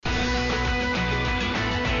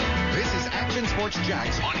Sports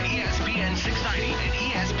Jax on ESPN 690 and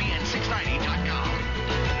ESPN690.com.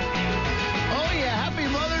 Oh, yeah. Happy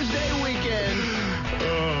Mother's Day weekend.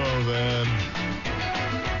 Oh, man.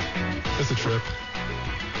 It's a trip.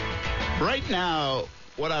 Right now,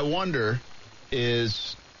 what I wonder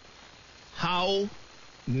is how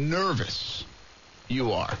nervous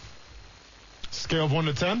you are. Scale of 1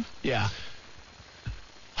 to 10? Yeah.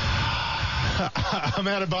 I'm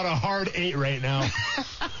at about a hard 8 right now.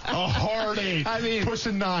 A hard 8. I mean,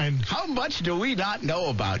 pushing 9. How much do we not know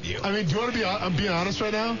about you? I mean, do you want to be? I'm being honest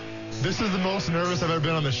right now. This is the most nervous I've ever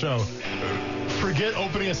been on the show. Forget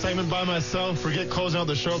opening a segment by myself. Forget closing out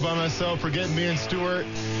the show by myself. Forget me and Stuart.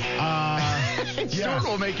 Stuart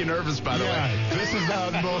will make you nervous, by the way. This is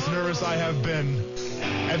the most nervous I have been.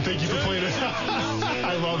 And thank you for playing it.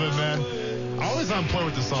 I love it, man. Always on point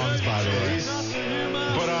with the songs, by the way.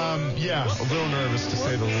 But, yeah, a little nervous, to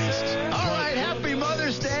say the least. All right, happy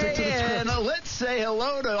Mother's Day, and let's say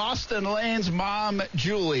hello to Austin Lane's mom,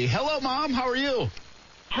 Julie. Hello, Mom. How are you?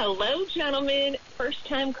 Hello, gentlemen.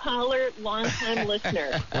 First-time caller, long-time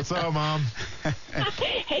listener. What's up, Mom?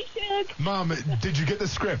 Hey, Chuck. Mom, did you get the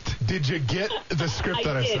script? Did you get the script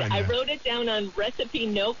that I did. sent you? I wrote it down on recipe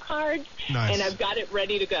note cards, Nice. and I've got it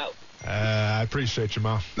ready to go. I appreciate you,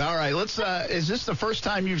 Mom. All right, let's. Is this the first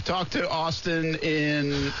time you've talked to Austin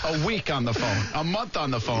in a week on the phone, a month on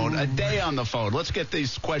the phone, a day on the phone? Let's get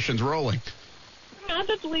these questions rolling.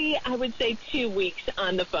 Probably, I would say 2 weeks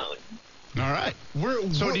on the phone. All right.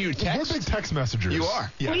 Do you text? We're big text messengers. You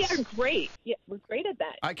are. Yes. We are great. Yeah, we're great at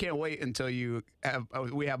that. I can't wait until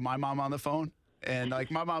we have my mom on the phone, and like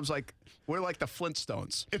my mom's like, we're like the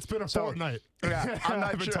Flintstones. It's been a fortnight. Yeah, I'm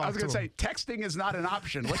not I've sure. I was going to say texting is not an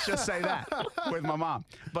option. Let's just say that with my mom.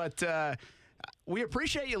 But we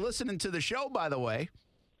appreciate you listening to the show, by the way.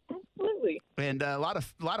 Absolutely. And a lot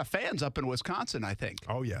of fans up in Wisconsin, I think.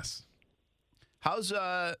 Oh, yes. How's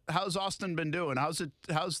Austin been doing?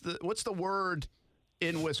 What's the word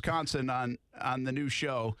in Wisconsin on the new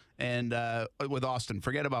show and with Austin?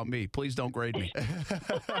 Forget about me. Please don't grade me.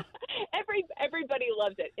 Everybody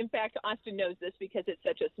loves it. In fact, Austin knows this because it's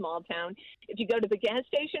such a small town. If you go to the gas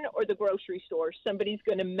station or the grocery store, somebody's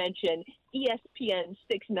going to mention ESPN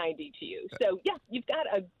 690 to you. So, yeah, you've got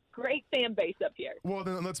a great fan base up here. Well,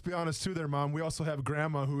 then let's be honest, too, there, Mom. We also have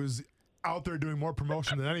Grandma, who is out there doing more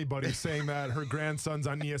promotion than anybody, saying that her grandson's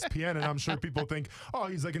on ESPN, and I'm sure people think, oh,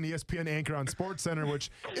 he's like an ESPN anchor on SportsCenter, which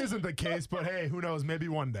isn't the case, but hey, who knows, maybe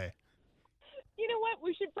one day. You know what?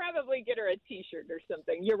 We should probably get her a T-shirt or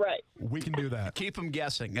something. You're right. We can do that. Keep them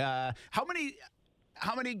guessing. How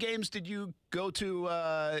many games did you go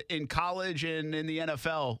to in college and in the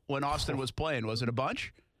NFL when Austin was playing? Was it a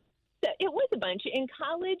bunch? It was a bunch. In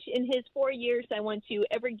college, in his 4 years, I went to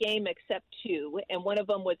every game except 2, and one of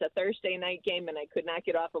them was a Thursday night game, and I could not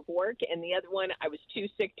get off of work, and the other one, I was too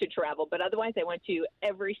sick to travel. But otherwise, I went to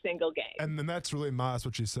every single game. And then that's really modest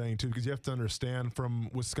what she's saying, too, because you have to understand, from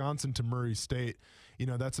Wisconsin to Murray State,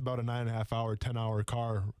 that's about a 9.5-hour, 10-hour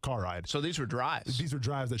car ride. So these were drives. These were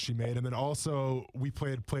drives that she made. And then also we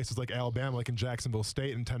played places like Alabama, like in Jacksonville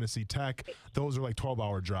State and Tennessee Tech. Those are like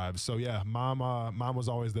 12-hour drives. So, yeah, Mom was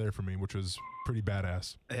always there for me, which was pretty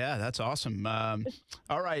badass. Yeah, that's awesome.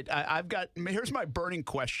 All right, here's my burning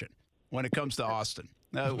question when it comes to Austin.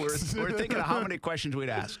 We're thinking of how many questions we'd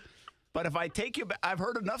ask. But if I take you back, I've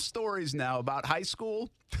heard enough stories now about high school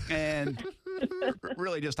and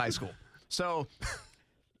really just high school. So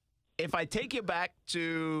if I take you back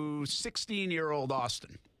to 16-year-old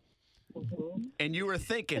Austin, and you were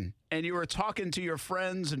thinking, and you were talking to your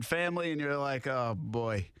friends and family, and you're like, oh,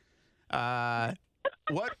 boy,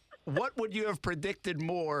 what would you have predicted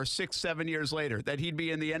more 6-7 years later? That he'd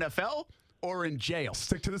be in the NFL or in jail?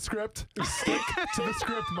 Stick to the script. Stick to the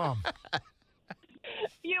script, Mom.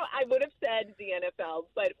 I would have said the NFL,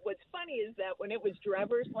 but what's funny is that when it was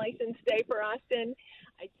driver's license day for Austin,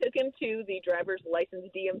 I took him to the driver's license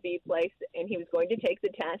DMV place, and he was going to take the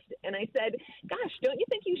test. And I said, gosh, don't you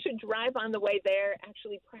think you should drive on the way there,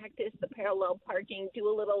 actually practice the parallel parking, do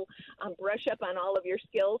a little brush up on all of your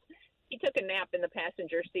skills? He took a nap in the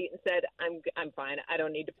passenger seat and said, I'm fine. I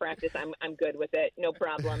don't need to practice. I'm good with it. No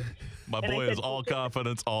problem. My boy is all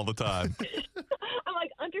confidence all the time. I'm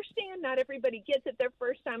like, understand, not everybody gets it their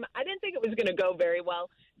first time. I didn't think it was going to go very well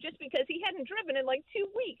just because he hadn't driven in like 2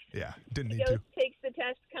 weeks. Yeah, didn't He need goes, to. takes the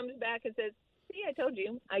test, comes back and says, see, I told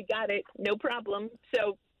you. I got it. No problem.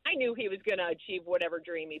 So I knew he was going to achieve whatever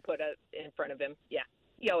dream he put in front of him. Yeah,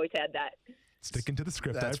 he always had that. Sticking to the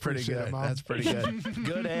script. That's pretty good. It, Mom. That's pretty good.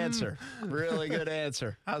 Good answer. Really good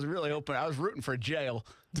answer. I was really hoping. I was rooting for jail,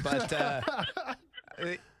 but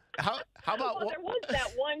how about? Well, there was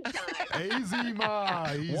that one time. Easy,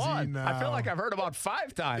 ma. Easy One. now. I feel like I've heard about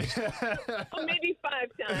 5 times. Oh, maybe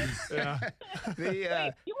 5 times. Yeah.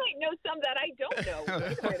 The, You might know some that I don't know.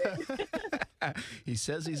 Wait a minute. he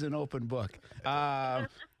says he's an open book. How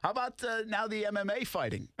about now the MMA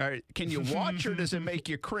fighting? All right, can you watch or does it make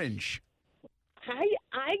you cringe?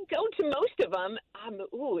 I go to most of them.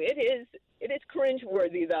 It is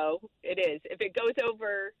cringe-worthy, though. It is. If it goes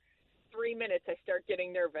over 3 minutes, I start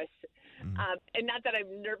getting nervous. And not that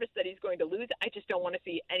I'm nervous that he's going to lose. I just don't want to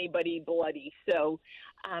see anybody bloody. So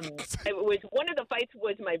it was one of the fights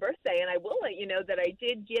was my birthday, and I will let you know that I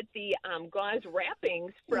did get the gauze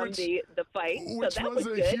wrappings from the fight. Which so that was a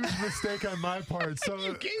good. huge mistake on my part. So,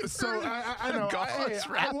 I know.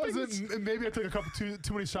 I wasn't. Maybe I took a couple too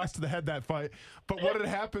many shots to the head that fight. But what had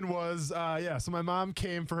happened was, so my mom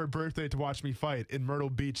came for her birthday to watch me fight in Myrtle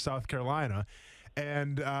Beach, South Carolina.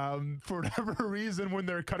 And for whatever reason, when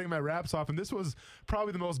they're cutting my wraps off, and this was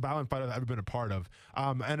probably the most violent fight I've ever been a part of,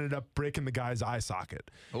 I ended up breaking the guy's eye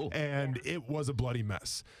socket. Ooh. And it was a bloody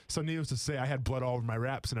mess. So needless to say, I had blood all over my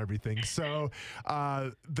wraps and everything. So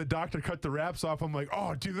the doctor cut the wraps off. I'm like,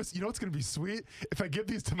 oh, dude, this, it's going to be sweet if I give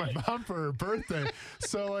these to my mom for her birthday.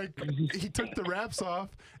 So like he took the wraps off,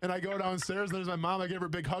 and I go downstairs, and there's my mom. I gave her a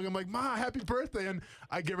big hug. I'm like, Ma, happy birthday. And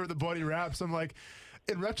I give her the bloody wraps. I'm like,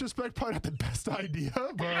 in retrospect, probably not the best idea,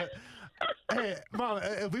 but hey, Mom,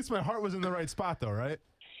 at least my heart was in the right spot, though, right?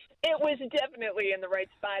 It was definitely in the right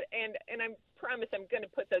spot, and I promise I'm going to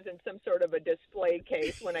put those in some sort of a display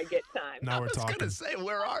case when I get time. Now we're I was talking. going to say,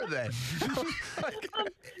 where are they?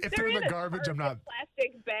 If they're in the a garbage, I'm not.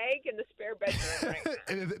 Plastic bag in the spare bedroom right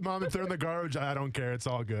now. Mom, if they're in the garbage, I don't care. It's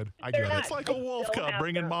all good. I They're get not. it. It's like a wolf Still cub have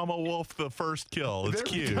bringing them. Mama Wolf the first kill. It's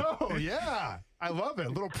There we cute. go. Yeah, I love it. A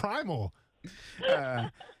little primal.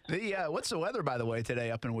 What's the weather, by the way, today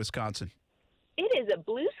up in Wisconsin? It is a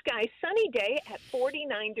blue sky, sunny day at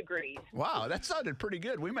 49 degrees. Wow, that sounded pretty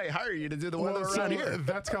good. We may hire you to do the weather Well, around so here.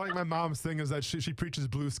 that's kind of like my mom's thing is that she preaches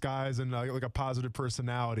blue skies and like a positive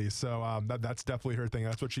personality. So that's definitely her thing.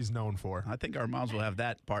 That's what she's known for. I think our moms will have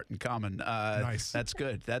that part in common. Nice. That's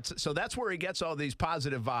good. That's where he gets all these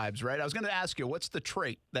positive vibes, right? I was going to ask you, what's the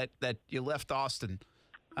trait that you left Austin?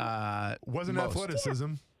 Wasn't most?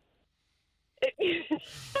 athleticism.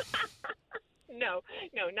 No,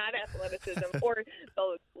 not athleticism or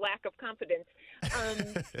the lack of confidence.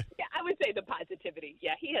 Yeah, I would say the positivity.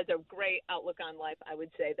 Yeah, he has a great outlook on life. I would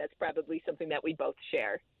say that's probably something that we both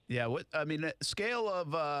share. Yeah, a scale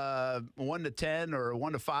of 1 to 10 or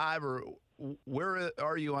 1 to 5, or where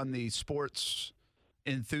are you on the sports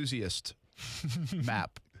enthusiast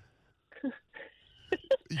map?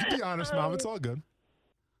 You can be honest, Mom. It's all good.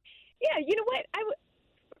 Yeah, you know what?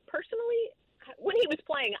 Personally, when he was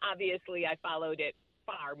playing, obviously I followed it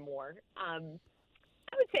far more. I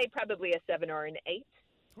would say probably a 7 or an 8.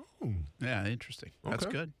 Ooh. Yeah, interesting. That's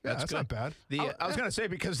Okay. good. Yeah, That's good. not bad. I was going to say,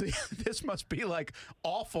 because this must be like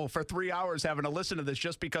awful for 3 hours having to listen to this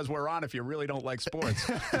just because we're on if you really don't like sports.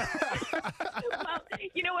 Well,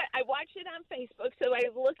 you know what? I watched it on Facebook, so I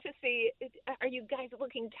looked to see, are you guys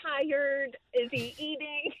looking tired? Is he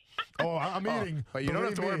eating? Oh, I'm eating. But you don't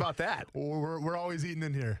have to worry about that. We're always eating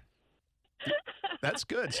in here. That's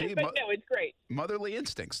good. See, But no, it's great. motherly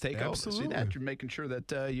instincts take over. See Absolutely. that? You're making sure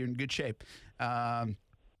that you're in good shape.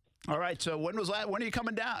 All right. So when are you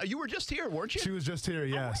coming down? You were just here, weren't you? She was just here,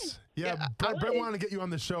 yes. Yeah, Yeah, Brent wanted to get you on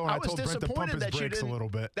the show, and I was told Brent to pump disappointed his that you brakes a didn't. little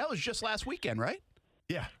bit. That was just last weekend, right?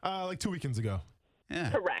 Yeah, like 2 weekends ago. Yeah.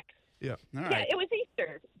 Correct. Yeah. All Yeah, right. it was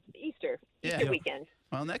Easter Yeah. weekend.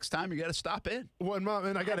 Well, next time you got to stop in. Well, and Mom,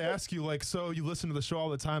 and I got to ask you, so you listen to the show all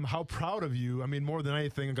the time. How proud of you? I mean, more than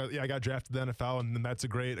anything, I got drafted to the NFL, and that's a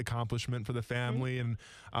great accomplishment for the family. And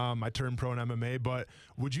I turned pro in MMA. But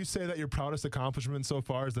would you say that your proudest accomplishment so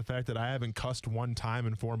far is the fact that I haven't cussed one time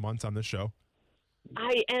in 4 months on this show?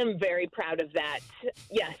 I am very proud of that.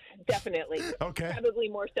 Yes, definitely. Okay. Probably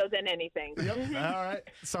more so than anything. Yep. All right.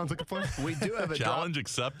 Sounds like a plan. We do have a Challenge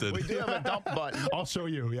accepted. We do have a dump button. I'll show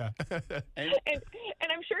you. Yeah.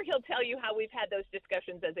 And I'm sure he'll tell you how we've had those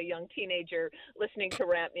discussions as a young teenager listening to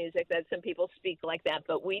rap music, that some people speak like that,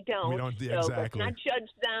 but we don't. We don't, yeah, so exactly. let's not judge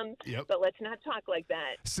them, Yep. but let's not talk like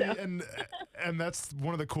that. See, So- and that's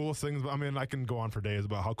one of the coolest things. I mean, I can go on for days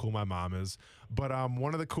about how cool my mom is, but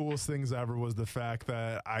one of the coolest things ever was the fact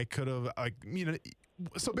that I could have,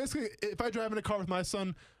 so basically, if I drive in a car with my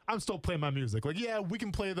son, I'm still playing my music. Like, yeah, we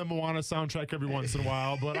can play the Moana soundtrack every once in a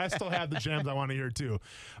while, but I still have the jams I want to hear too.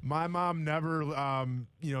 My mom never,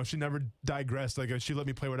 she never digressed. Like, she let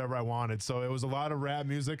me play whatever I wanted. So it was a lot of rap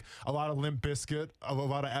music, a lot of Limp Bizkit, a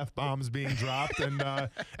lot of F-bombs being dropped, and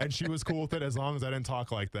she was cool with it as long as I didn't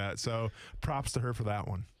talk like that. So props to her for that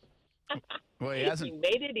one. Well, he He hasn't.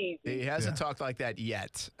 made it easy. He hasn't talked like that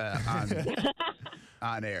yet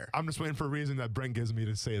on air. I'm just waiting for a reason that Brent gives me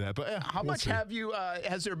to say that. But yeah, How we'll much see. have you?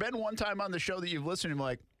 Has there been one time on the show that you've listened and been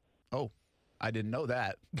like, oh, I didn't know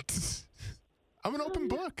that? I'm an open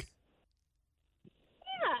book.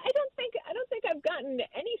 Yeah, I don't think I've gotten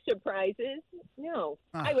any surprises. No,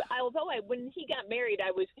 although when he got married,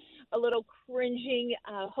 I was a little cringing,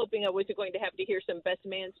 hoping I wasn't going to have to hear some best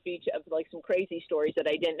man speech of like some crazy stories that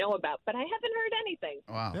I didn't know about. But I haven't heard anything.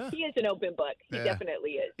 Wow. Yeah. He is an open book. He Yeah.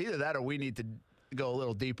 definitely is. Either that or we need to go a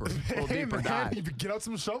little deeper, a little Hey, deeper man, dive. you get out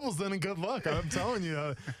some shovels then and good luck. I'm telling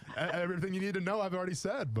you, everything you need to know I've already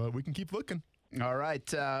said, but we can keep looking. All right.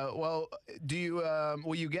 Well, do you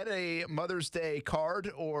will you get a Mother's Day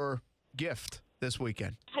card or gift this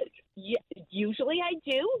weekend? Yeah, usually I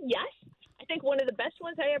do. Yes. I think one of the best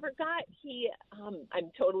ones I ever got,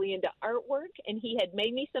 I'm totally into artwork, and he had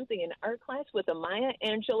made me something in art class with a Maya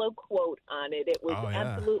Angelou quote on it. It was Oh, yeah.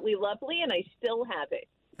 absolutely lovely, and I still have it.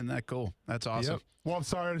 Isn't that cool? That's awesome. Yep. Well, I'm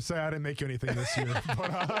sorry to say I didn't make you anything this year,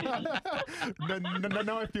 but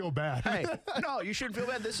now I feel bad. Hey, no, you shouldn't feel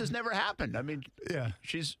bad. This has never happened. I mean, Yeah,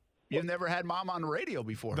 you've never had mom on the radio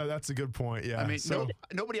before. that's a good point. Yeah, I mean, so.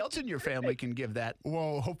 nobody else in your family can give that.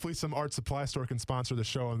 Well, hopefully some art supply store can sponsor the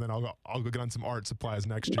show, and then I'll go get on some art supplies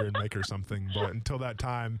next year and make her something. But until that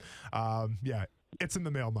time, yeah, it's in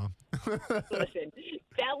the mail, Mom. Listen,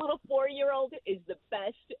 that little 4-year-old is the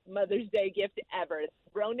best Mother's Day gift ever.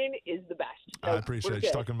 Ronan is the best. So I appreciate we're you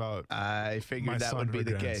good. talking about. I figured My that son, would be her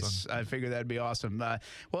the grandson. case. I figured that'd be awesome.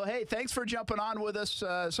 Well, hey, thanks for jumping on with us.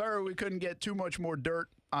 Sorry we couldn't get too much more dirt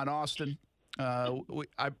on Austin.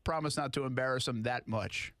 I promise not to embarrass him that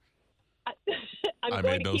much. I'm I going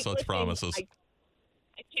made to no keep such listening. promises.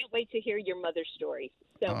 I can't wait to hear your mother's story.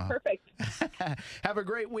 So perfect. Have a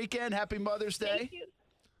great weekend. Happy Mother's Day. Thank you.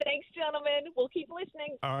 Thanks, gentlemen. We'll keep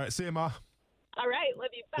listening. All right, see you, Ma. All right. Love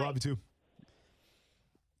you. Bye. Love you too.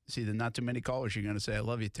 See, the not too many callers you're going to say I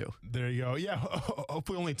love you too. There you go. Yeah,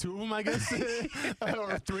 hopefully only 2 of them, I guess,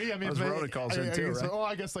 or 3. I mean, Those maybe- Rhoda calls in I too, guess- right? Oh,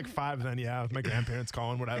 I guess like 5 then. Yeah, with my grandparents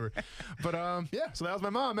calling, whatever. But yeah, so that was my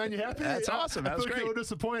mom. Man, you happy? That's awesome. That I was feel like great. you were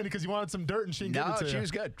disappointed because you wanted some dirt and she didn't give No, it to she you.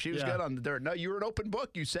 was good. She was Yeah. good on the dirt. No, you were an open book.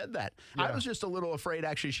 You said that. I Yeah. was just a little afraid,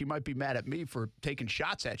 actually, she might be mad at me for taking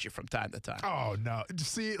shots at you from time to time. Oh no!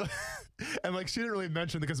 See, and like she didn't really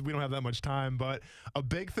mention because we don't have that much time. But a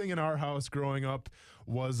big thing in our house growing up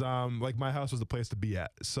was like my house was the place to be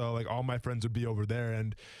at. So like all my friends would be over there,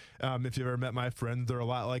 and if you ever met my friends, they're a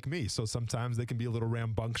lot like me. So sometimes they can be a little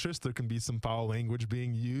rambunctious. There can be some foul language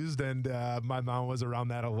being used, and my mom was around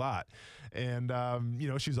that a lot. And you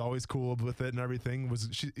know, she's always cool with it and everything.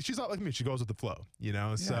 She's not like me. She goes with the flow, you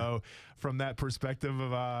know. So from that perspective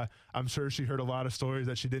of, I'm sure she heard a lot of stories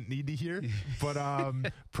that she didn't need to hear. But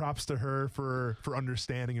props to her for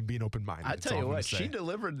understanding and being open minded. I tell you what, she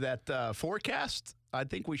delivered that forecast. I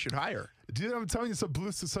think we should hire. Dude, I'm telling you,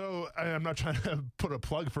 so I'm not trying to put a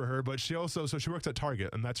plug for her, but she works at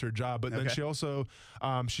Target and that's her job. But then Okay. she also,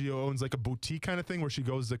 she owns like a boutique kind of thing where she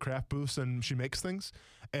goes to craft booths and she makes things,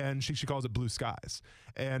 and she calls it Blue Skies.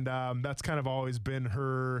 And that's kind of always been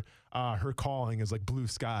her calling is like blue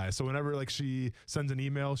skies. So whenever like she sends an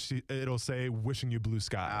email, it'll say wishing you blue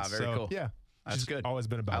skies. Very So, cool. Yeah. That's she's good. Always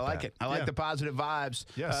been about I like that. it. I like Yeah. the positive vibes.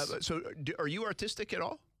 Yes. So are you artistic at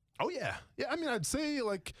all? Oh yeah, yeah. I mean, I'd say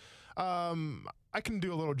like, I can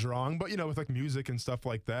do a little drawing, but you know, with like music and stuff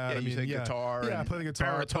like that. Yeah, I you mean, say guitar Yeah, I and play the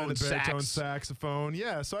guitar, play the baritone, sax. saxophone.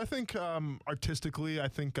 Yeah, so I think artistically, I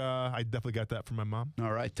think I definitely got that from my mom.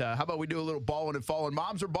 All right. How about we do a little balling and falling?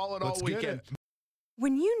 Moms are balling Let's all get weekend. it.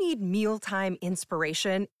 When you need mealtime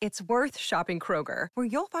inspiration, it's worth shopping Kroger, where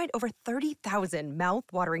you'll find over 30,000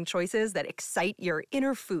 mouth-watering choices that excite your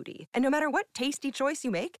inner foodie. And no matter what tasty choice you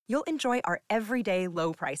make, you'll enjoy our everyday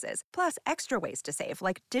low prices, plus extra ways to save,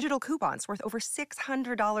 like digital coupons worth over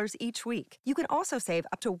 $600 each week. You can also save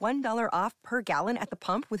up to $1 off per gallon at the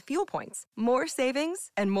pump with fuel points. More savings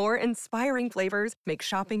and more inspiring flavors make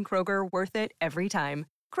shopping Kroger worth it every time.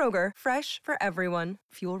 Kroger, fresh for everyone.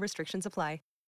 Fuel restrictions apply.